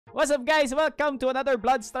What's up guys? Welcome to another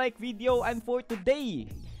Bloodstrike video, and for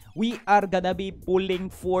today we are gonna be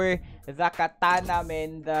pulling for the katana,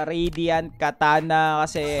 men, the Radiant Katana,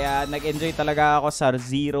 kasi nag-enjoy talaga ako sa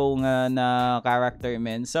zero nga na character,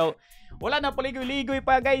 men. So wala na paligoy-ligoy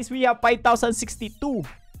pa guys. We have 5,062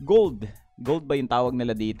 gold. Gold ba yung tawag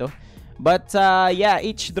nila dito? But yeah,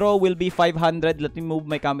 each draw will be 500. Let me move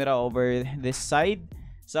my camera over this side.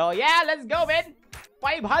 So yeah, let's go, man.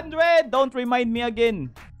 500. Don't remind me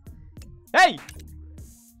again. Hey!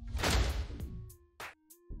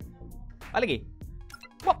 Alagi.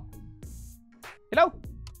 What? Hello?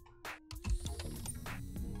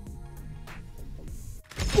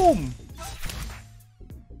 Boom!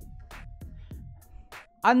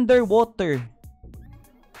 Underwater.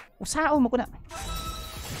 Usaon mo ko na.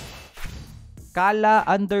 Kala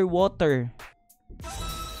underwater.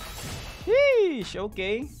 Sheesh.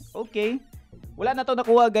 Okay. Okay. Wala na to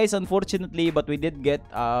nakuha guys, unfortunately, but we did get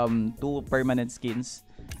 2 permanent skins.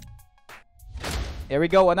 Here we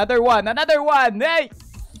go, another one, another one. Hey!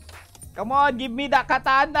 Come on, give me the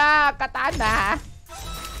katana, katana.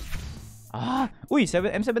 Uy,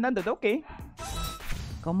 M700, okay.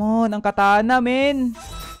 Come on, ang katana, men.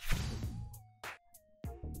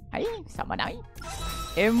 Ay, sama na.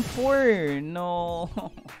 M4, no.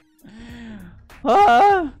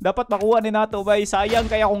 Dapat makuha ni nato, bay. Sayang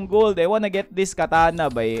kaya kung gold. I wanna get this katana,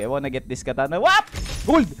 bay. I wanna get this katana. Wap!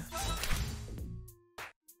 Gold!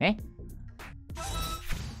 Eh?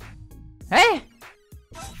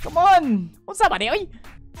 Come on! Unsa ba ni, oy?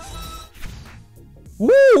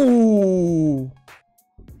 Woo!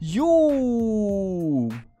 Yo!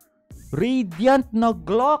 Radiant na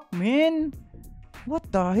Glock, man. What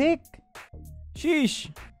the heck? Sheesh.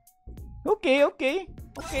 Okay, okay.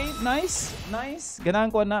 Okay, nice. Nice.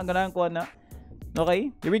 Ganahan ko na, ganahan ko na.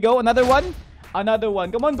 Okay, here we go. Another one. Another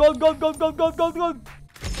one. Come on, gold, gold, gold, gold, gold, gold, gold.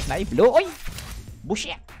 Naiblo, oy.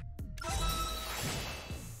 Bullshit.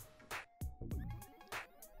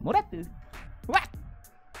 Murat. What?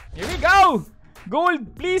 Here we go.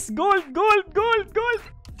 Gold, please. Gold, gold, gold, gold.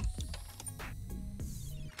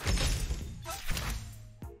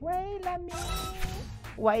 Wait a minute.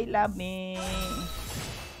 Wait a minute.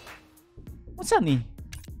 What's that ni?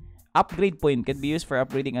 Upgrade point can be used for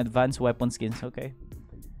upgrading advanced weapon skins. Okay.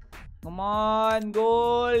 Come on,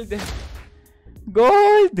 gold.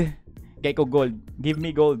 Gold. Gecko gold. Give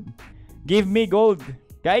me gold. Give me gold.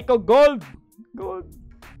 Gecko gold. Gold.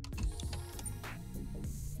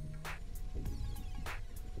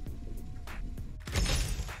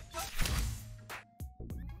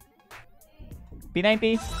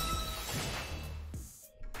 P90.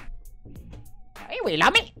 Ay, wait,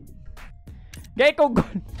 lami. Gecko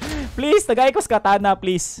gold. Please, tagay ko sa katana,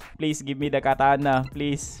 please. Please, give me the katana.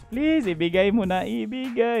 Please. Please, ibigay mo na.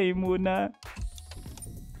 Ibigay mo na.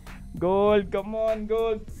 Gold, come on,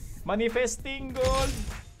 gold. Manifesting gold.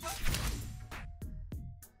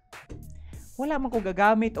 Wala man ko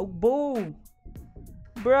gagamit og bow.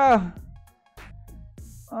 Bruh.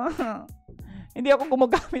 Hindi ako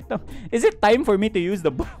gumagamit ng... Is it time for me to use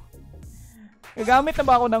the bow? Gagamit na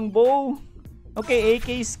ba ako ng bow? Okay,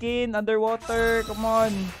 AK skin, underwater, come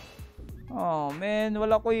on. Oh, man,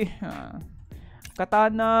 wala ko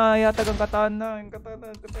katana, yatag ang katana, ang katana,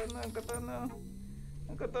 ang katana, ang katana.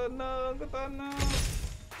 Ang katana, ang katana.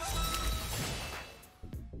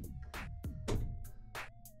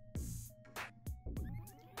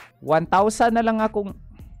 $1,000 na lang akong...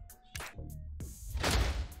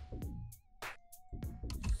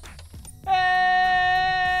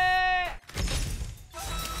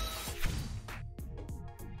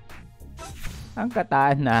 Ang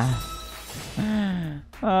katana.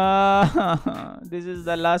 This is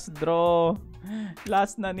the last draw.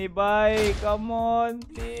 Last na ni Bay. Come on,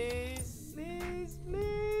 please. Please,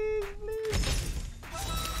 please, please.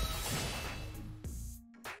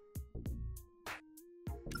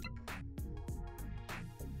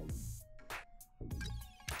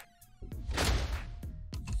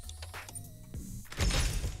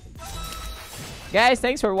 Guys,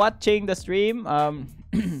 thanks for watching the stream.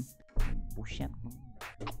 Shit.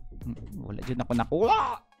 Wala dyan ako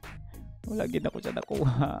nakuha. Wala dyan ako dyan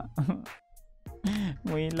nakuha.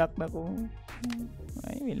 May luck na ko.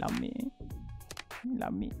 Ay, may lami. May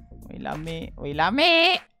lami. May lami. May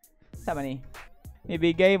lami. Sama ni.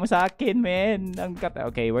 Ibigay mo sa akin, man.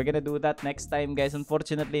 Okay, we're gonna do that next time, guys.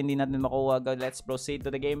 Unfortunately, hindi natin makuha. Let's proceed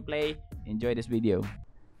to the gameplay. Enjoy this video.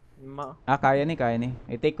 Kaya ni, kaya ni.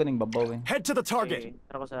 I-take ko ning babaw, eh. Head to the target.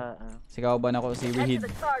 Ako sa Sigaw ba na ako si Wihid?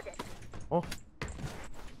 Oh.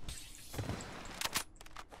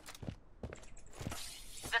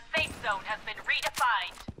 The safe zone has been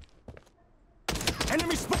redefined.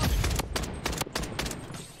 Enemy spotted.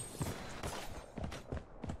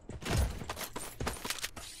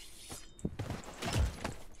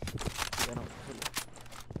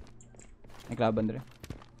 Naglaban rin.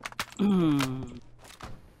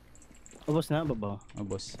 Ubos na, babaw.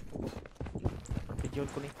 Boss. Video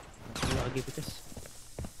ko ni. Wala kagipitas.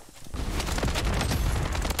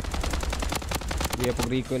 Hindi po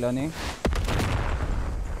recoil ano eh.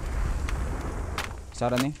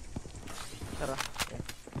 Sara ni. Tara.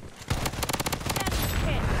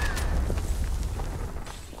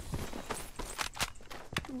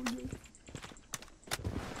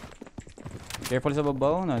 Careful sa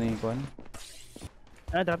babaw. Ano yung kuhan?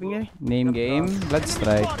 Dropping nga eh. Name game.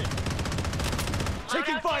 Bloodstrike.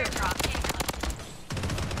 Taking fire.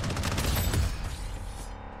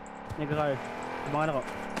 Nagka-car. Abangan ako.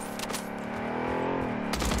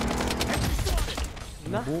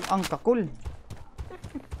 Buang kakul.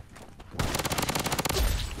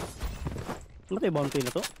 Ano tayo bounty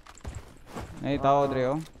na to? Ay, tao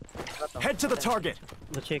Dre oh. Head to the target.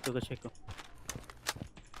 Go-check ko.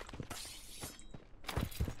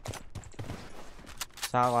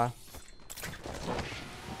 Saka.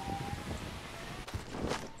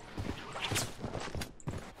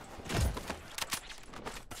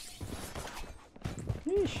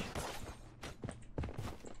 Yeesh.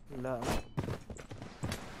 Wala.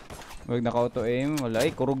 Huwag naka-auto aim. Wala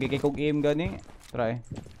eh. Kurugi kay kog aim gani. Try.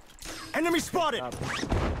 Enemy spotted.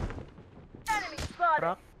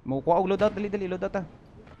 Crack. Mukuha og loadout. Dali. Loadout ah.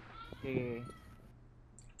 Okay.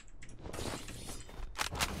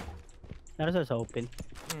 Nara sa open.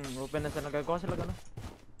 Open na sila. Nagagawa sila gano'n.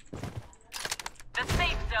 The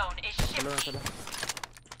safe zone is Sila na shifting. sila.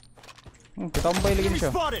 Katambay lagi Enemy siya.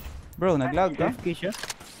 spotted. Bro, naglag ka? FK siya.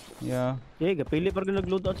 Yeah. Gapili pa rin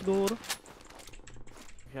nag-load out siguro.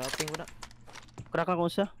 Shopping ko na. Crack ako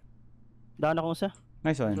isa. Daan ako isa.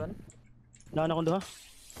 Nice one. Saan? Daan ako duha.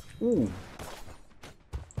 Ooh.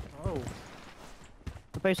 Oh.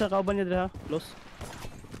 Napay isa kauban niya dira ha. Close.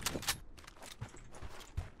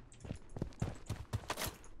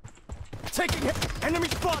 Taking hit. Enemy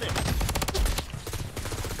spotted.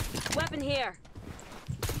 Weapon here.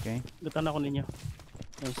 Okay. Lutan ako ninyo.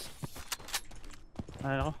 Nice.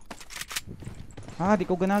 Ano ako? Ah, di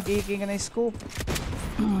ko ganag-iking na scope.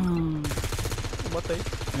 Batay.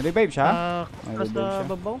 Revive siya? May Kas revive na siya.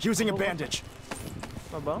 babaw. Using a bandage.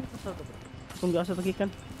 Mabaw? Saan to? Kung gasa tagikan.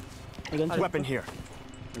 Agan siya. Weapon here.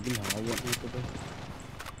 Naginawa dito ba?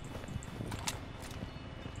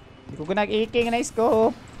 Di ko ganag-iking na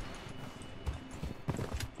scope.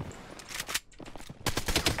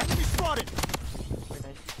 Enemy spotted. Very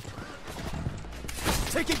nice.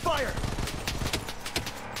 Taking fire.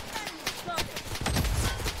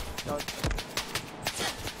 Down.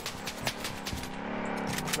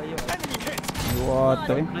 Layo. Enemy hit. What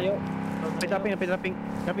eh? Ayo. Pitapping.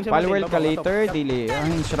 Tapping sa Palworld ka babaw, later, dili.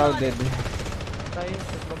 Ang shrouded. Tayo.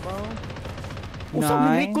 Babaw.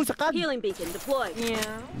 Nice. Healing beacon deployed.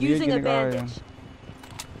 Yeah. Yun Using a ginagawa. bandage.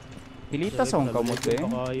 Pilita song kamot eh.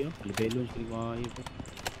 Libelon siya kayo.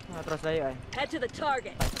 Atras tayo ay. Head to the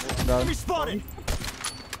target. Down. Enemy spotted.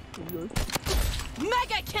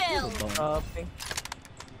 Mega kill. Shopping.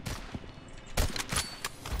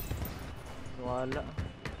 Wala.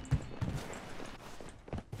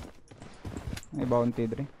 May bounty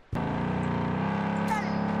Dre.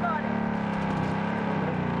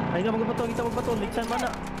 Ay nga magbato, kita magbato. Ligsan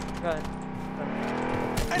mana. Gan.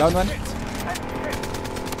 Down one.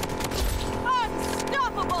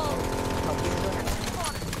 Unstoppable.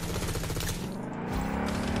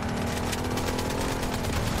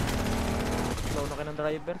 Slow na kayo ng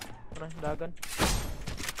driver. Tara, dagan.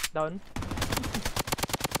 Down.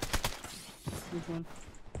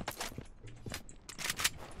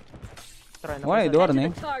 Try na. Wala, Isa. door Head na to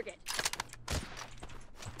eh. the target.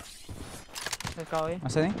 Ikaw eh.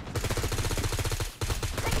 Asan eh?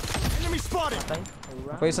 Enemy spotted. Patay.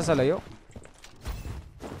 Ako isa sa layo.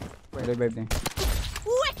 Revive na eh.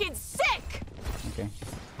 Wicked sick. Okay.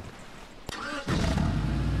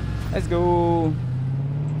 Let's go!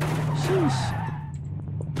 Sheesh!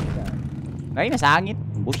 Ay, nasa hangit.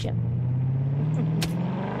 Bush yan.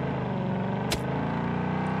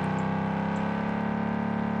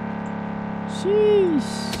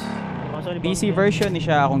 Sheesh! PC version ni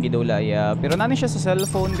siya akong gidulay. Pero nani siya sa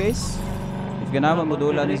cellphone guys. If ganaman mo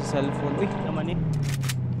dula ni sa cellphone. Uy! Naman eh.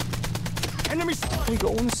 Enemy spotted. Uy,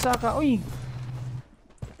 gaunsa ka. Uy!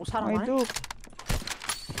 Usara Ay, man. Duke.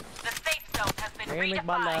 The safe zone has been May redefined.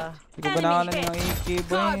 bala. Hindi ko ganahan na ng AK boy.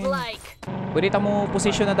 Godlike. Pwede ta mo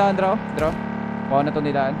position na daan, draw. Draw. Kuha na to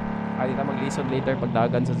ni daan. Di ta mag-lisod later pag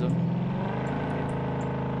dagan sa zone.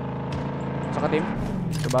 Sa Saka team.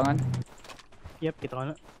 Tubangan. Yep, kita ko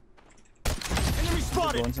na. Enemy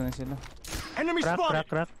spotted. Doon na sila. Enemy spotted.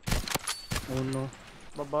 Crack. Oh no.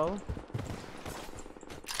 Babaw.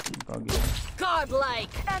 Kagi.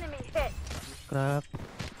 Godlike. Enemy hit. Crack.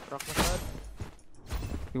 Crack na sad.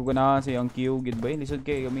 Yung ganahan si Young Q, gid ba? Lisod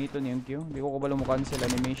kay gamiton yung Q. Hindi ko kabalo mo cancel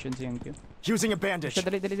animation si Young Q. Using a bandage. Siya,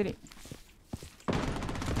 dali.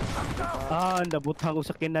 Nabutang ko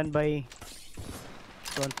sa kinan bay.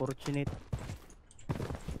 So unfortunate.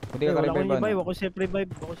 Pwede ka Wala ko revive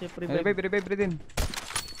revive. ba? Ako safe revive. Revive din.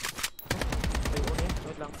 Ay, uni.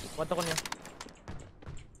 Wait lang. Kwento ko niya.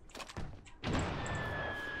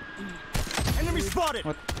 Enemy spotted.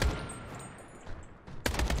 What?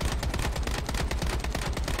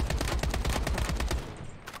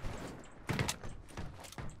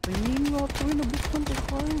 Tingin nga ito. Nabuktan ko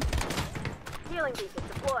kayo. Healing beacon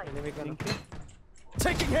deployed. Enemy ka na.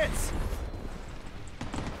 Taking hits.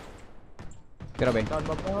 Tira ba? Down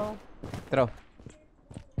babaw.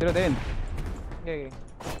 Tira din. Okay.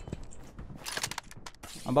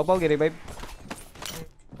 Ang babaw, revive.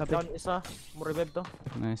 Down isa. Mo revive to.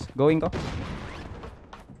 Nice. Going ko.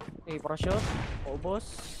 Okay, parachute.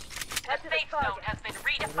 Ubos. The safe zone has been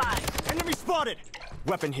redefined. Enemy spotted.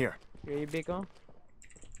 Weapon here. UAV ko.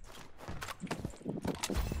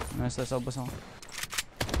 Nice, sa ubos ako.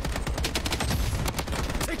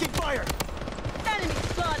 Taking fire. Enemy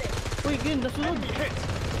spotted. Uy, Gin, nasunod. Enemy hit.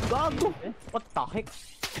 Gago. What the heck?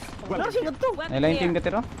 Wala Weapon siya here. na to. Weapon Nailayin team here. ka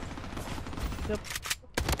tira?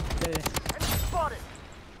 Enemy spotted.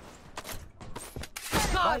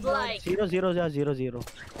 Godlike. 0-0 siya, 0-0.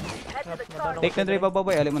 Head to the target. Take na drive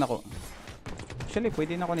babay, alim mo na ko. Actually,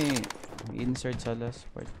 pwede na ako ni insert sa last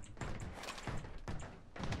part.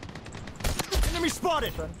 Enemy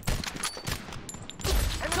spotted.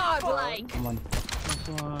 Godlike. Come on. Nice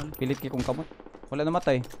one. Pilit kay kung kamot. Wala na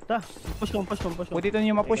matay. Ta, push ko. Pwede ito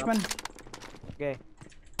niyo ma-push man. Okay.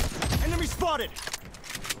 Enemy spotted.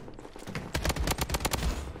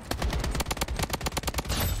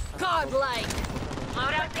 Godlike.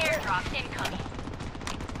 Loadout airdrop incoming.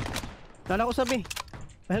 Kala ko sabi.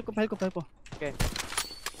 Pahel ko. Okay.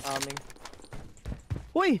 Aming.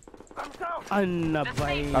 Uy! The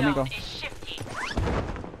Anabay. safe Coming ko. zone is shifting.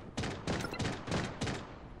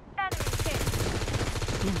 Enemy hit.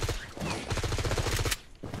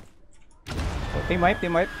 Oh, team wipe.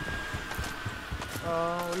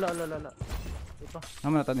 Wala. Ito.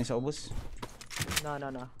 Naman natin sa ubos. Na.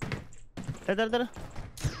 Tara.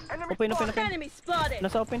 Enemy Open. Enemy spotted.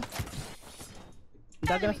 Nasa open.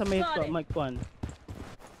 Daga na sa may Spotted. mic kuan.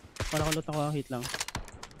 Para ko lutang ko hit lang.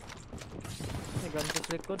 May ganito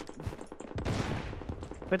sa likod.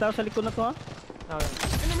 Pwede ako sa likod na to ha.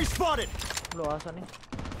 Enemy spotted. Luasan eh.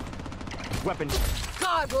 Weapon.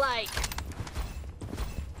 Godlike.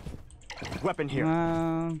 Weapon here.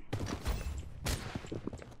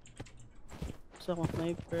 Sa akong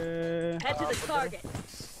sniper. Head to the target.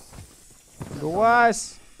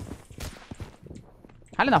 Luwas!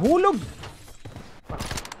 Hala, nahulog!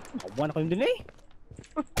 Awan na kayong delay.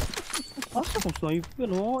 Asa akong sniper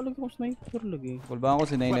no? Lagi akong sniper lagi. Kulbaan ko,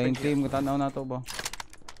 sinayla yung team. Katanaw na to ba?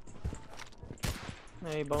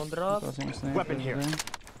 May bound drop. Ito yung sniper. Weapon here.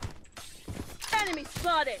 Enemy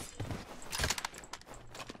spotted.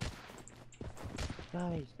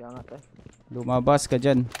 Guys, angat eh. Lumabas ka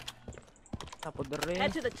dyan. Tapos the ring.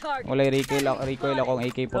 Head to the target. Wala recoil akong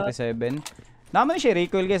AK-47. Naman siya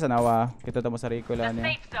recoil guys, anawa. Kita tamo sa recoil The niya.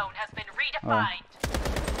 safe zone has been redefined.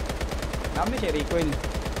 Naman siya recoil.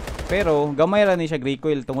 Pero gamay ra ni siya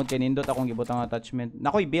recoil tungod kay nindot akong gibutang attachment.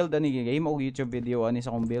 Nakoy build ani game og YouTube video ani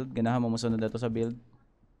sa akong build. Ganahan mo mosunod ato sa build.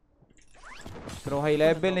 Pero high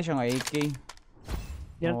level ni siya nga AK.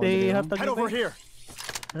 Yan Oh, tay dili. hatag. Head over here.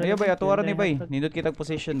 Ayo bay atuwara ni bay. Nindot kitag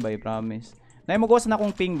position bay, promise. Nay mo gawas na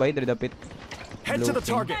akong ping bay, diri dapit. Head to the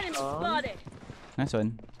Blue target. Enemy spotted. Nice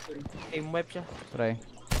one. Aim wipe siya. Try.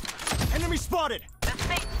 Enemy spotted. The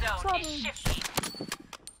safe zone is shifting.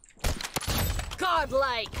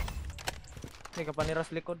 Godlike. May kapaniras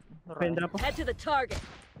likod. Pendra po. Head to the target.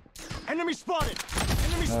 Enemy spotted.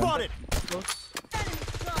 Enemy spotted. Close. Enemy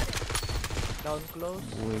spotted. Down close.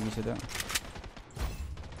 Uy, gisa da.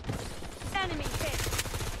 Enemy hit.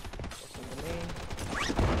 Tapos ang ring.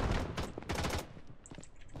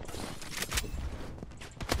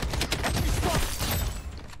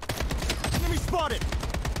 Enemy spotted.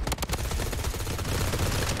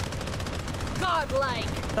 Godlike.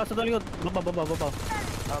 Taas sa likod. Baba.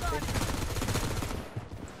 Copy.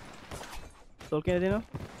 Tolkien na din no?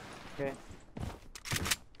 Okay.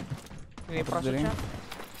 May Tapos parachute diri. siya.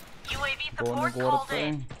 UAV Kuha support ng called kwarto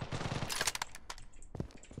in. eh.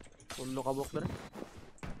 Pulo kabok na rin.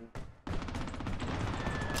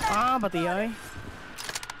 Ah, pati ay.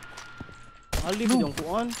 Ali ko yung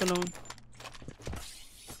kuan kanang.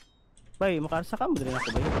 Bay, makarsa ka mo din ako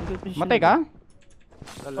bay. Matay ka?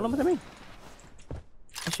 Wala mo sa may.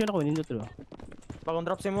 Asyon ako nindot to. Bagong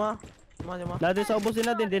drop si mo ah. Sima. Lahat sa ubos din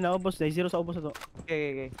natin din, naubos na zero sa ubos na to.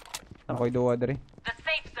 Okay. Ako'y duwa dre. The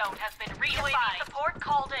safe zone has been redefined. Support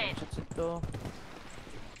called in. Shoot to.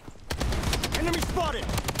 Enemy spotted.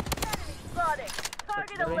 Spotted.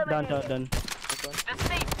 Target Done. eliminated. The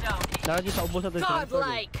safe zone is Lahat sa ubos na to.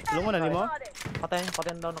 godlike. Tulungan na ni mo. Patayin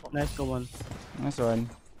down ako. Nice ko man. Nice one.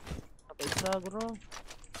 Okay, isa bro.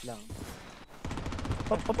 Lang.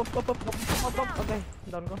 Pop. Okay,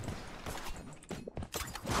 down ko.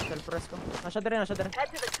 Self press ko. Nasya dire.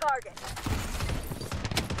 Head to the target.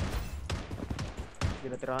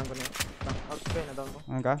 Tirahan ko niya. Okay, na down ko.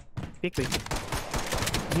 Ano ka? Pick.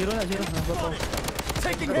 Zero na. Babaw.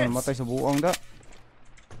 Taking Ito, hits. matay sa buong da.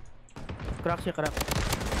 Crack siya, crack.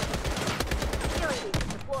 Healing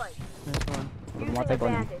unit deployed. Nice one. Using Matay a ko.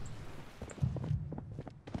 bandage.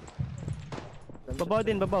 Babaw.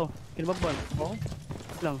 Kinababaw. Oo.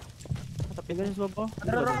 Lang. Tingnan sa babaw.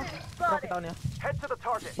 Drop Spotted. kita niya. Head to the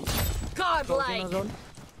target. Godlike. Zone.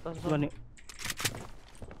 Gani.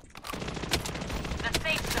 The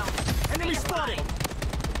safe zone. Enemy spotted.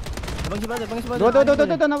 Abang si Bada. Do,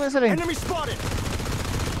 na sa rin. Enemy spotted.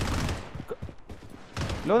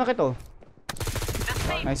 Low na kito. The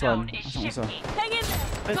safe Nice zone one. is Asang isa. shifting. Hang in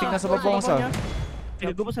there. Tignan sa babong isa.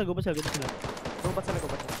 Gubos sila. Gubat sila.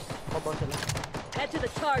 Mabaw sila. Head to the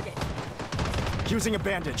target. Using a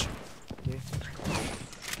bandage. Enemy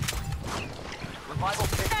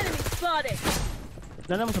spotted.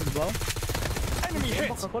 Nana mo sa babaw. Enemy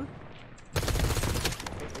hit.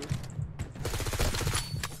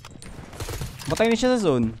 Matay na siya sa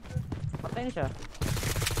zone. Patayin siya.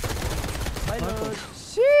 Pilot.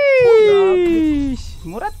 Sheesh!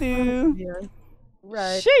 Muratu!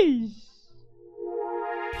 Right. Sheesh!